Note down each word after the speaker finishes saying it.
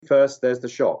First, there's the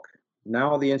shock.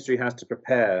 Now the industry has to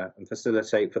prepare and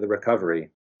facilitate for the recovery.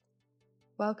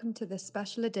 Welcome to this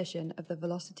special edition of the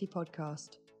Velocity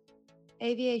podcast.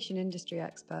 Aviation industry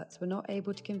experts were not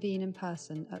able to convene in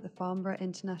person at the Farnborough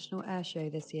International Air Show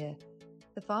this year.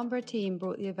 The Farnborough team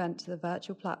brought the event to the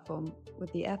virtual platform with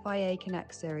the FIA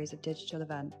Connect series of digital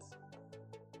events.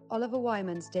 Oliver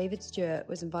Wyman's David Stewart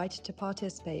was invited to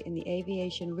participate in the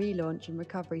aviation relaunch and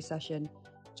recovery session,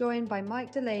 joined by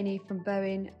Mike Delaney from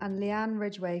Boeing and Leanne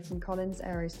Ridgway from Collins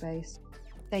Aerospace.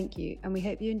 Thank you, and we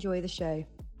hope you enjoy the show.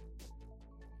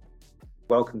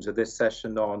 Welcome to this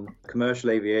session on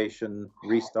commercial aviation,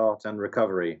 restart and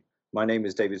recovery. My name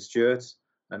is David Stewart,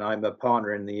 and I'm a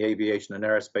partner in the aviation and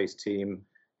aerospace team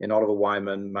in Oliver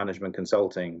Wyman Management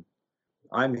Consulting.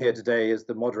 I'm here today as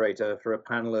the moderator for a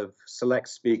panel of select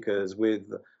speakers with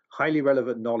highly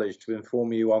relevant knowledge to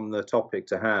inform you on the topic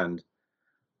to hand.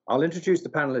 I'll introduce the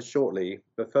panelists shortly,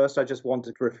 but first I just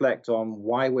wanted to reflect on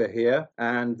why we're here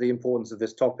and the importance of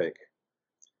this topic.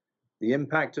 The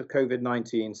impact of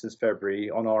COVID-19 since February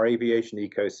on our aviation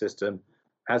ecosystem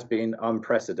has been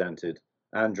unprecedented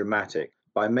and dramatic.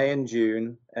 By May and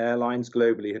June, airlines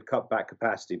globally had cut back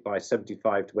capacity by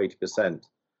 75 to 80%,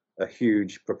 a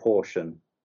huge proportion.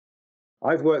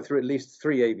 I've worked through at least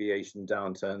 3 aviation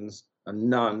downturns, and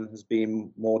none has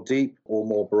been more deep or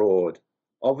more broad.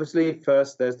 Obviously,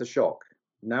 first there's the shock.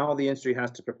 Now the industry has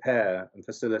to prepare and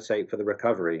facilitate for the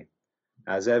recovery.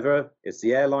 As ever, it's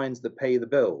the airlines that pay the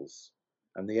bills,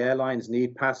 and the airlines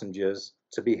need passengers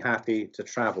to be happy to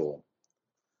travel.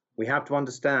 We have to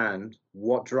understand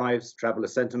what drives traveller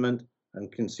sentiment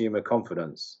and consumer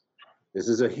confidence. This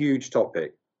is a huge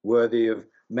topic, worthy of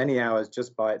many hours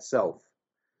just by itself.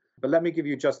 But let me give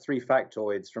you just 3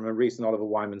 factoids from a recent Oliver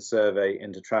Wyman survey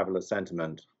into traveller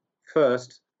sentiment.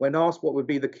 First, when asked what would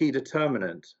be the key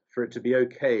determinant for it to be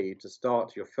okay to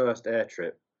start your first air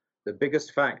trip, the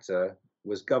biggest factor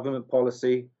was government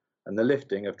policy and the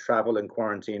lifting of travel and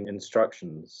quarantine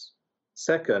instructions.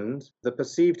 Second, the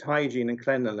perceived hygiene and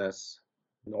cleanliness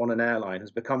on an airline has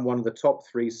become one of the top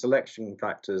 3 selection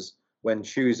factors when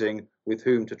choosing with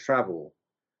whom to travel.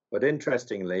 But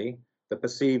interestingly, the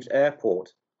perceived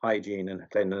airport hygiene and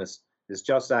cleanliness is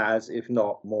just as, if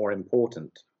not more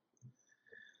important.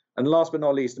 And last but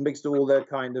not least, amidst all the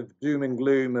kind of doom and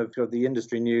gloom of the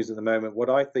industry news at the moment, what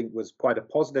I think was quite a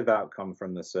positive outcome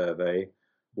from the survey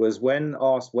was when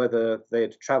asked whether they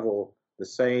had to travel the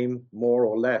same, more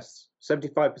or less,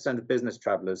 75% of business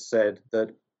travelers said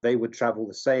that they would travel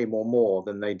the same or more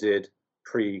than they did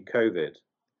pre-COVID.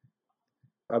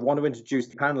 I want to introduce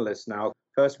the panelists now.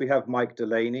 First, we have Mike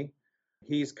Delaney.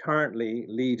 He's currently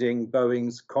leading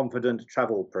Boeing's Confident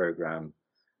Travel program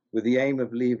with the aim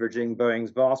of leveraging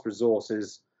Boeing's vast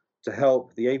resources to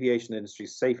help the aviation industry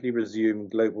safely resume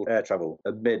global air travel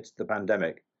amid the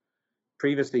pandemic.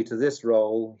 Previously to this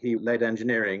role, he led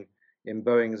engineering in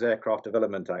Boeing's aircraft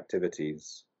development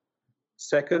activities.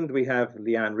 Second, we have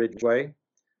Leanne Ridgway.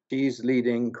 She's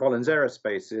leading Collins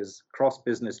Aerospace's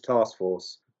cross-business task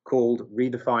force called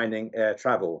Redefining Air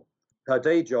Travel. Her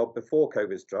day job before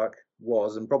COVID struck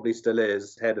was, and probably still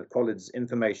is, head of Collins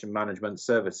Information Management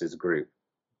Services Group.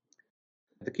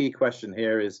 The key question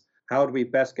here is, how do we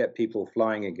best get people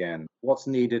flying again? What's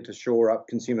needed to shore up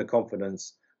consumer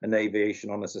confidence in aviation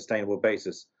on a sustainable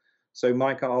basis? So,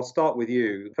 Mike, I'll start with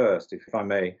you first, if I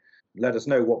may. Let us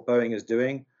know what Boeing is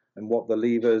doing and what the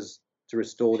levers to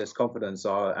restore this confidence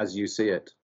are as you see it.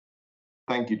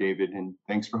 Thank you, David, and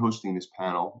thanks for hosting this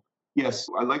panel. Yes,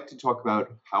 I'd like to talk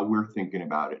about how we're thinking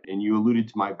about it. And you alluded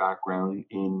to my background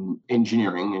in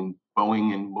engineering, and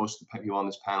Boeing and most of the people on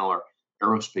this panel are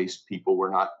aerospace people.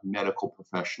 We're not medical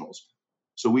professionals.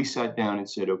 So we sat down and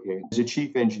said, okay, as a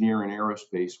chief engineer in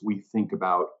aerospace, we think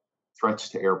about threats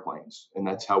to airplanes. And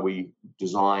that's how we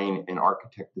design and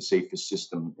architect the safest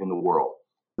system in the world.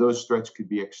 Those threats could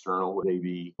be external, they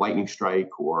be lightning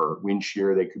strike or wind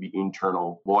shear. They could be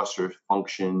internal, loss of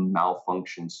function,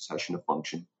 malfunction, cessation of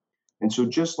function. And so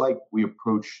just like we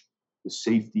approach the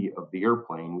safety of the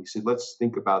airplane, we said, let's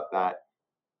think about that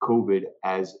COVID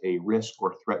as a risk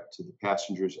or threat to the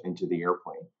passengers and to the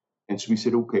airplane. And so we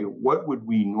said, okay, what would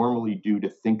we normally do to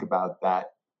think about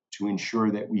that to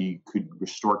ensure that we could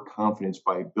restore confidence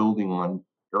by building on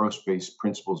aerospace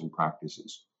principles and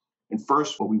practices? And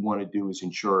first, what we want to do is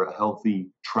ensure a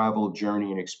healthy travel journey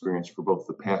and experience for both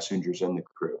the passengers and the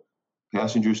crew.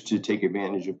 Passengers to take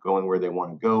advantage of going where they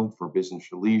want to go for business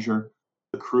or leisure.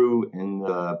 The crew and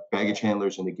the baggage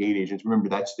handlers and the gate agents, remember,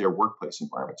 that's their workplace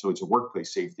environment. So it's a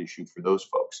workplace safety issue for those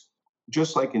folks.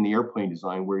 Just like in the airplane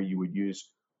design where you would use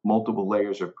multiple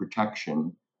layers of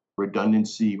protection,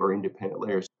 redundancy, or independent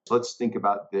layers. So let's think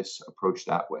about this approach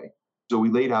that way. So we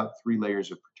laid out 3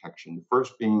 layers of protection. The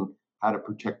first being how to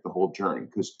protect the whole journey,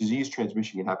 because disease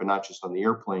transmission can happen not just on the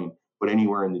airplane, but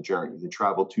anywhere in the journey, the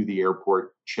travel to the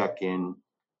airport, check-in,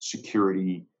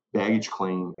 security, baggage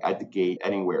claim at the gate,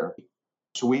 anywhere.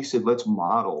 So we said, let's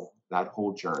model that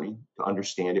whole journey to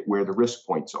understand it, where the risk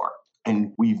points are.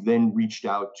 And we've then reached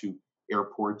out to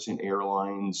airports and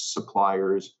airlines,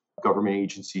 suppliers, government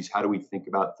agencies. How do we think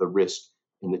about the risk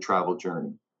in the travel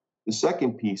journey? The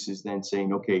second piece is then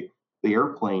saying, okay, the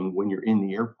airplane, when you're in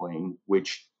the airplane,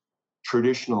 which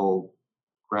traditional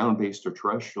ground-based or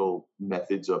terrestrial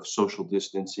methods of social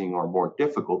distancing are more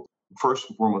difficult. First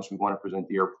and foremost, we want to present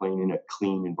the airplane in a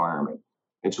clean environment.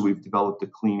 And so we've developed a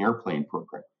clean airplane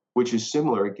program, which is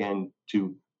similar, again,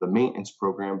 to the maintenance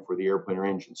program for the airplane or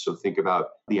engine. So think about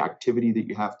the activity that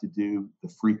you have to do,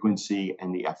 the frequency,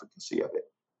 and the efficacy of it.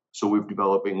 So we're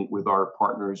developing with our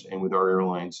partners and with our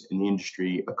airlines in the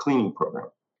industry a cleaning program.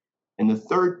 And the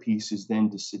third piece is then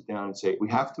to sit down and say, we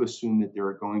have to assume that there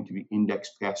are going to be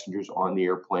index passengers on the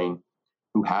airplane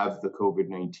who have the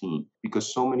COVID-19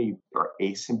 because so many are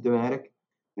asymptomatic.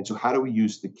 And so how do we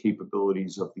use the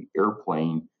capabilities of the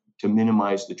airplane to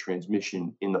minimize the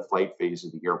transmission in the flight phase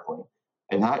of the airplane?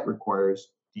 And that requires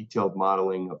detailed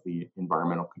modeling of the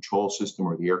environmental control system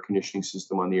or the air conditioning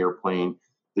system on the airplane,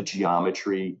 the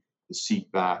geometry, the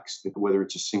seat backs, whether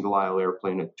it's a single aisle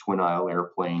airplane, a twin aisle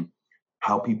airplane,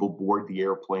 how people board the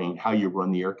airplane, how you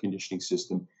run the air conditioning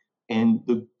system. And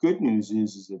the good news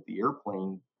is that the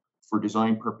airplane, for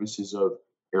design purposes of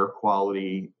air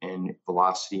quality and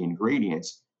velocity and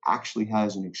gradients, actually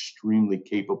has an extremely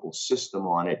capable system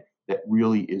on it that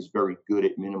really is very good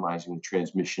at minimizing the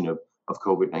transmission of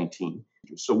COVID-19.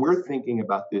 So we're thinking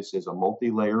about this as a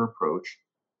multi-layer approach,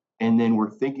 and then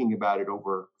we're thinking about it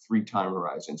over 3 time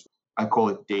horizons. I call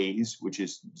it days, which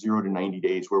is 0 to 90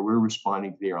 days, where we're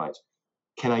responding to the airlines.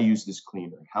 Can I use this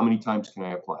cleaner? How many times can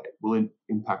I apply it? Will it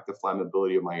impact the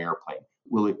flammability of my airplane?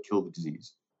 Will it kill the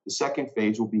disease? The second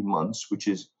phase will be months, which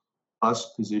is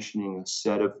us positioning a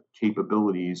set of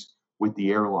capabilities with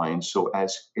the airlines. So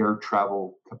as air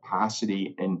travel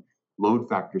capacity and load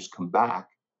factors come back,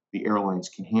 the airlines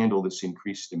can handle this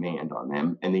increased demand on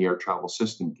them and the air travel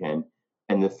system can.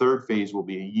 And the third phase will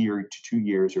be a year to 2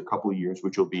 years or a couple of years,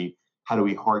 which will be how do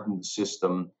we harden the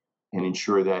system and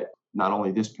ensure that not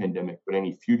only this pandemic, but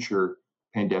any future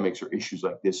pandemics or issues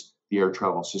like this, the air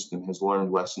travel system has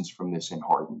learned lessons from this and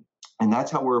hardened. And that's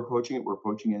how we're approaching it. We're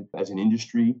approaching it as an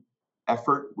industry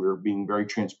effort. We're being very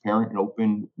transparent and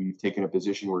open. We've taken a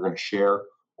position we're going to share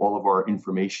all of our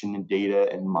information and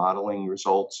data and modeling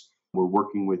results. We're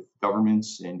working with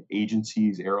governments and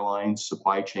agencies, airlines,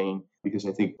 supply chain, because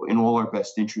I think in all our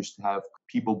best interest to have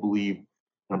people believe and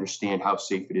understand how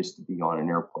safe it is to be on an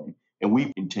airplane. And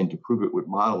we intend to prove it with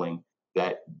modeling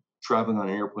that traveling on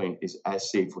an airplane is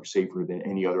as safe or safer than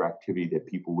any other activity that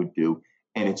people would do.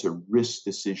 And it's a risk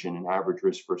decision, an average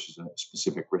risk versus a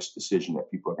specific risk decision that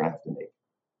people are going to have to make.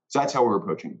 So that's how we're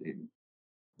approaching it, David.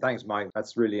 Thanks, Mike.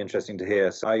 That's really interesting to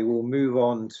hear. So I will move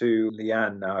on to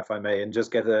Leanne now, if I may, and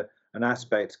just get an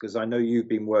aspect, because I know you've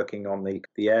been working on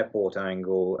the airport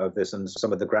angle of this and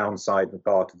some of the ground side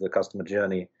part of the customer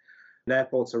journey. And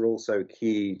airports are also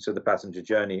key to the passenger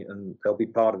journey, and they'll be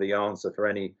part of the answer for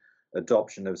any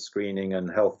adoption of screening and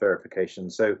health verification.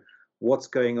 So what's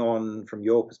going on from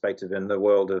your perspective in the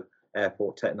world of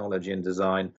airport technology and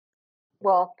design?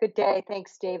 Well, good day.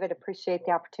 Thanks, David. Appreciate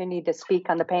the opportunity to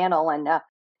speak on the panel. And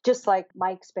just like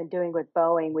Mike's been doing with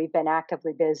Boeing, we've been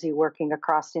actively busy working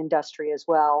across industry as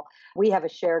well. We have a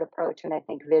shared approach and I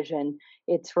think vision.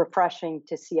 It's refreshing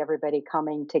to see everybody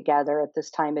coming together at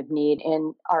this time of need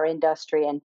in our industry.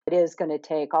 And it is going to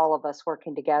take all of us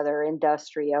working together,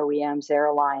 industry, OEMs,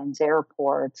 airlines,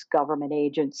 airports, government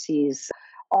agencies,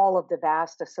 all of the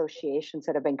vast associations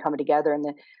that have been coming together. And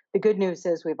the good news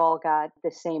is we've all got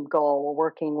the same goal. We're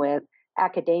working with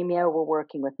academia, we're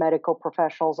working with medical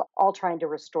professionals, all trying to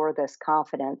restore this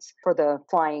confidence for the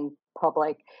flying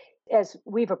public. As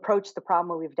we've approached the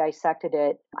problem, we've dissected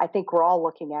it, I think we're all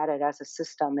looking at it as a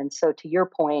system. And so to your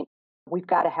point, we've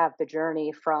got to have the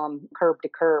journey from curb to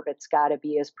curb. It's got to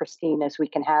be as pristine as we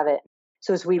can have it.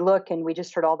 So as we look, and we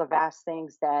just heard all the vast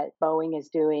things that Boeing is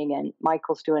doing and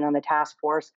Michael's doing on the task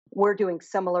force, we're doing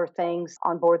similar things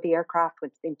on board the aircraft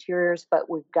with interiors, but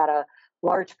we've got a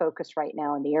large focus right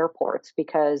now in the airports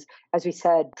because, as we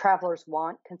said, travelers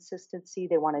want consistency.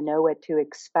 They want to know what to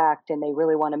expect, and they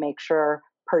really want to make sure,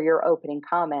 per your opening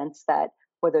comments, that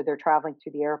whether they're traveling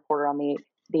through the airport or on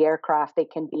the aircraft, they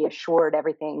can be assured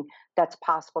everything that's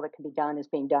possible that can be done is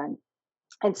being done.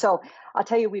 And so I'll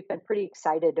tell you, we've been pretty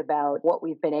excited about what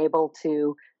we've been able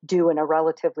to do in a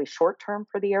relatively short term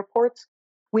for the airports.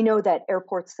 We know that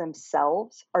airports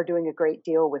themselves are doing a great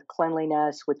deal with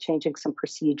cleanliness, with changing some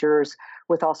procedures,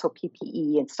 with also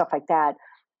PPE and stuff like that.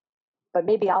 But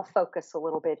maybe I'll focus a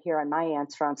little bit here on my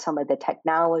answer on some of the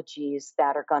technologies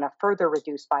that are going to further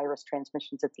reduce virus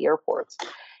transmissions at the airports.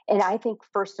 And I think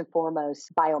first and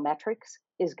foremost, biometrics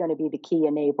is going to be the key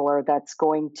enabler that's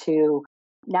going to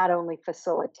not only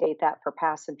facilitate that for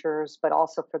passengers, but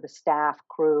also for the staff,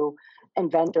 crew,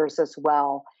 and vendors as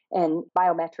well. And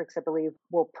biometrics, I believe,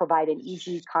 will provide an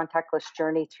easy contactless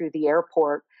journey through the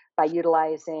airport by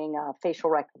utilizing facial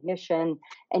recognition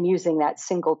and using that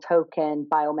single token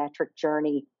biometric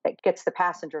journey that gets the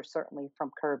passenger certainly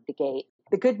from curb to gate.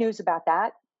 The good news about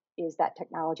that is that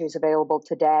technology is available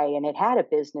today, and it had a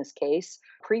business case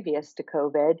previous to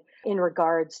COVID in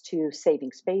regards to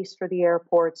saving space for the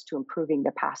airports, to improving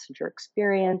the passenger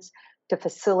experience, to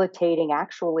facilitating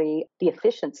actually the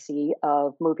efficiency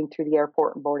of moving through the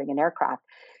airport and boarding an aircraft.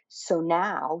 So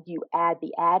now you add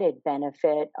the added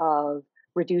benefit of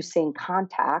reducing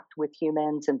contact with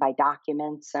humans and by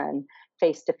documents and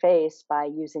face-to-face by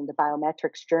using the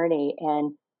biometrics journey.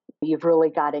 And you've really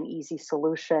got an easy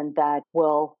solution that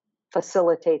will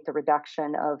facilitate the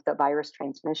reduction of the virus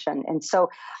transmission. And so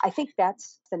I think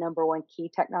that's the number one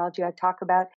key technology I talk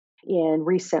about. In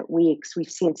recent weeks, we've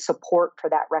seen support for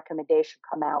that recommendation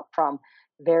come out from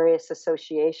various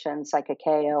associations like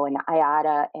ICAO and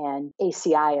IATA and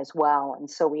ACI as well. And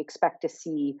so we expect to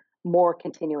see more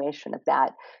continuation of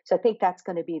that. So I think that's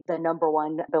going to be the number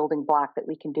one building block that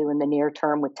we can do in the near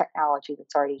term with technology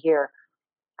that's already here.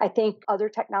 I think other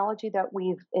technology that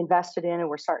we've invested in and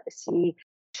we're starting to see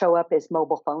show up is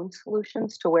mobile phone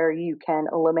solutions, to where you can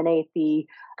eliminate the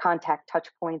contact touch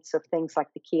points of things like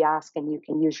the kiosk, and you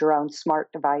can use your own smart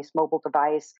device, mobile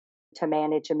device, to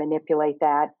manage and manipulate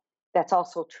that. That's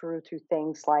also true through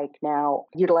things like now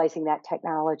utilizing that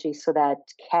technology so that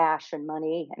cash and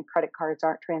money and credit cards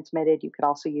aren't transmitted. You could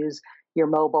also use your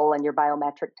mobile and your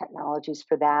biometric technologies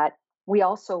for that. We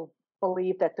also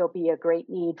believe that there'll be a great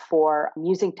need for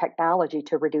using technology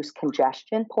to reduce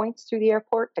congestion points through the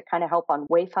airport to kind of help on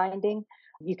wayfinding.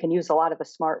 You can use a lot of the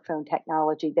smartphone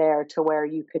technology there, to where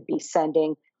you could be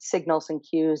sending signals and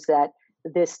cues that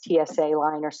this TSA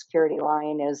line or security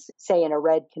line is, say, in a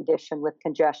red condition with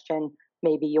congestion.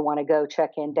 Maybe you want to go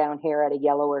check in down here at a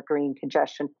yellow or green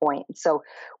congestion point. So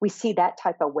we see that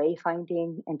type of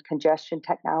wayfinding and congestion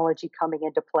technology coming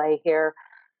into play here.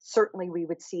 Certainly, we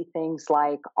would see things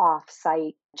like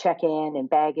off-site check-in and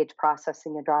baggage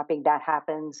processing and dropping. That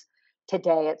happens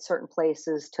today at certain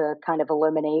places to kind of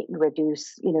eliminate and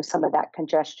reduce, some of that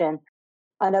congestion.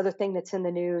 Another thing that's in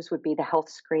the news would be the health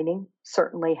screening.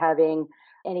 Certainly having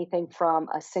anything from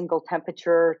a single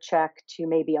temperature check to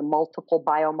maybe a multiple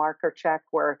biomarker check,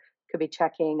 where it could be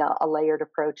checking a layered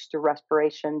approach to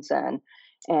respirations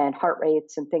and heart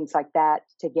rates and things like that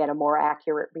to get a more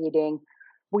accurate reading.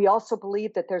 We also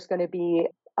believe that there's going to be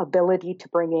ability to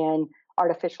bring in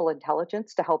artificial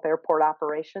intelligence to help airport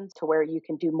operations, to where you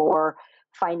can do more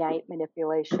finite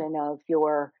manipulation of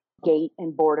your gate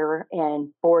and border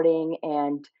and boarding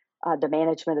and the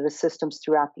management of the systems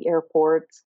throughout the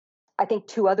airports. I think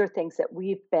two other things that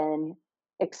we've been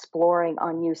exploring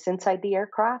on use inside the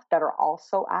aircraft that are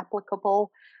also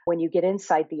applicable when you get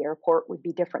inside the airport would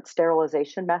be different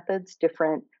sterilization methods,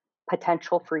 different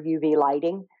potential for UV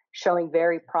lighting, showing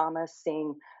very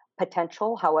promising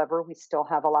potential. However, we still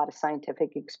have a lot of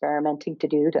scientific experimenting to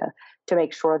do to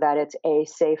make sure that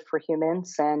it's safe for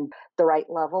humans and the right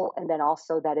level, and then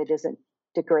also that it isn't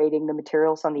degrading the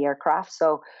materials on the aircraft.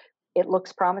 So it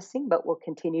looks promising, but we'll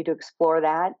continue to explore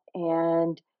that.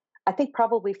 And I think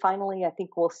probably finally,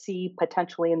 we'll see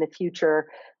potentially in the future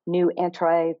new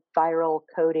antiviral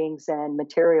coatings and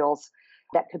materials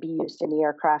that could be used in the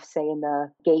aircraft, say in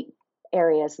the gate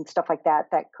areas and stuff like that,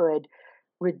 that could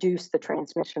reduce the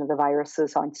transmission of the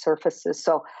viruses on surfaces.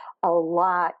 So a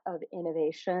lot of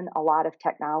innovation, a lot of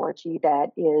technology that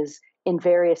is in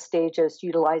various stages,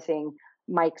 utilizing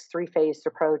Mike's three-phased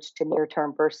approach to near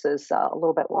term versus a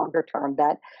little bit longer term,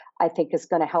 that I think is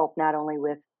going to help not only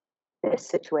with this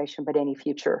situation, but any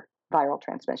future viral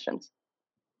transmissions.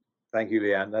 Thank you,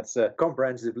 Leanne. That's a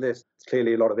comprehensive list. It's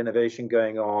clearly a lot of innovation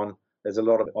going on. There's a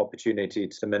lot of opportunity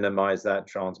to minimize that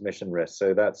transmission risk.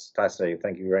 So that's fascinating.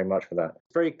 Thank you very much for that.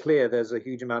 It's very clear there's a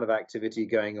huge amount of activity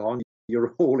going on.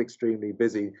 You're all extremely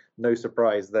busy. No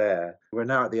surprise there. We're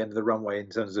now at the end of the runway in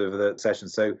terms of the session.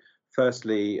 So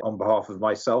firstly, on behalf of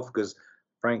myself, because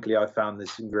frankly, I found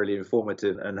this really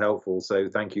informative and helpful. So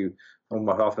thank you on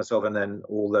behalf of myself and then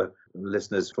all the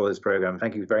listeners for this program.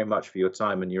 Thank you very much for your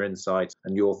time and your insight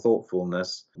and your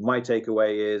thoughtfulness. My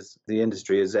takeaway is the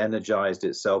industry has energized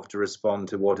itself to respond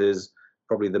to what is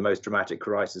probably the most dramatic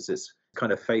crisis it's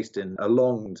kind of faced in a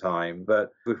long time. But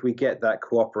if we get that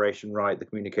cooperation right, the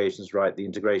communications right, the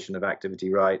integration of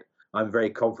activity right, I'm very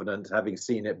confident, having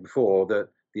seen it before, that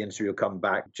the industry will come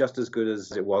back just as good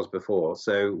as it was before.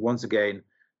 So once again,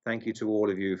 thank you to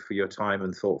all of you for your time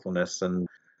and thoughtfulness, and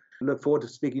look forward to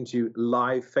speaking to you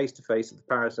live, face-to-face at the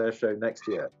Paris Air Show next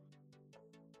year.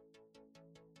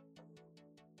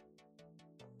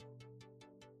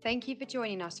 Thank you for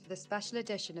joining us for the special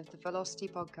edition of the Velocity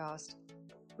podcast.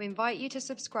 We invite you to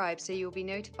subscribe so you will be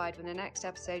notified when the next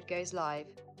episode goes live.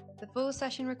 The full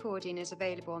session recording is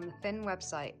available on the Fin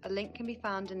website. A link can be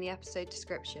found in the episode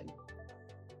description.